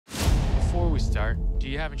we start, do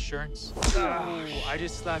you have insurance? Oh, I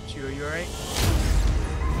just slapped you. Are you all right?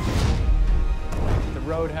 The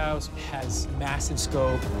Roadhouse has massive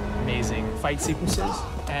scope, amazing fight sequences,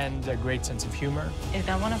 and a great sense of humor. Is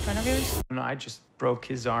that one a friend of yours? No, I just broke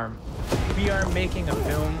his arm. We are making a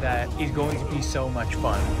film that is going to be so much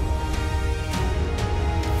fun.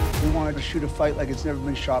 We wanted to shoot a fight like it's never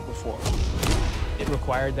been shot before. It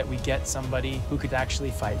required that we get somebody who could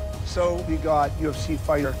actually fight. So we got UFC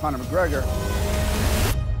fighter Conor McGregor.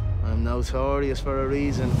 I'm notorious for a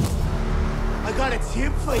reason. I got a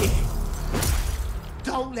tip for you.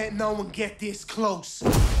 Don't let no one get this close.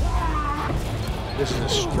 This is a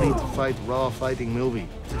street fight, raw fighting movie.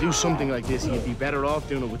 To do something like this, you'd be better off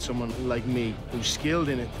doing it with someone like me, who's skilled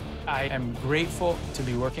in it. I am grateful to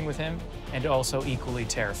be working with him and also equally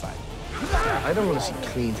terrified. I don't want to see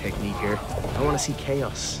clean technique here. I want to see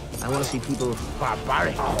chaos. I want to see people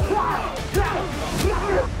barbaric.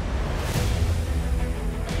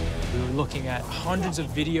 We were looking at hundreds of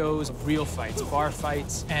videos of real fights, bar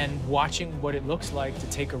fights, and watching what it looks like to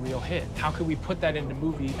take a real hit. How could we put that into a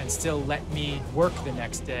movie and still let me work the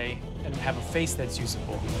next day and have a face that's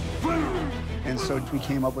usable? And so we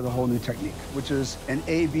came up with a whole new technique, which is an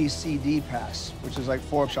A-B-C-D pass, which is like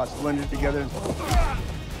 4 shots blended together.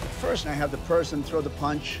 First, I have the person throw the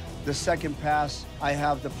punch. The second pass, I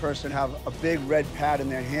have the person have a big red pad in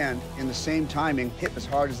their hand in the same timing, hit as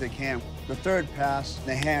hard as they can. The third pass,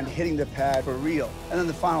 the hand hitting the pad for real. And then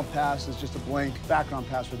the final pass is just a blank background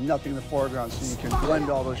pass with nothing in the foreground, so you can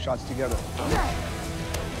blend all those shots together.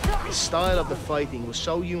 The style of the fighting was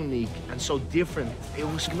so unique and so different. It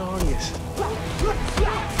was glorious.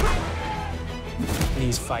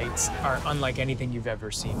 These fights are unlike anything you've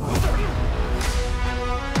ever seen.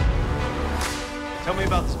 Tell me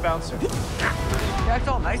about this bouncer. Yeah, it's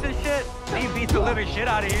all nice and shit. He beats the living shit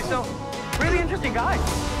out of you, so really interesting guy.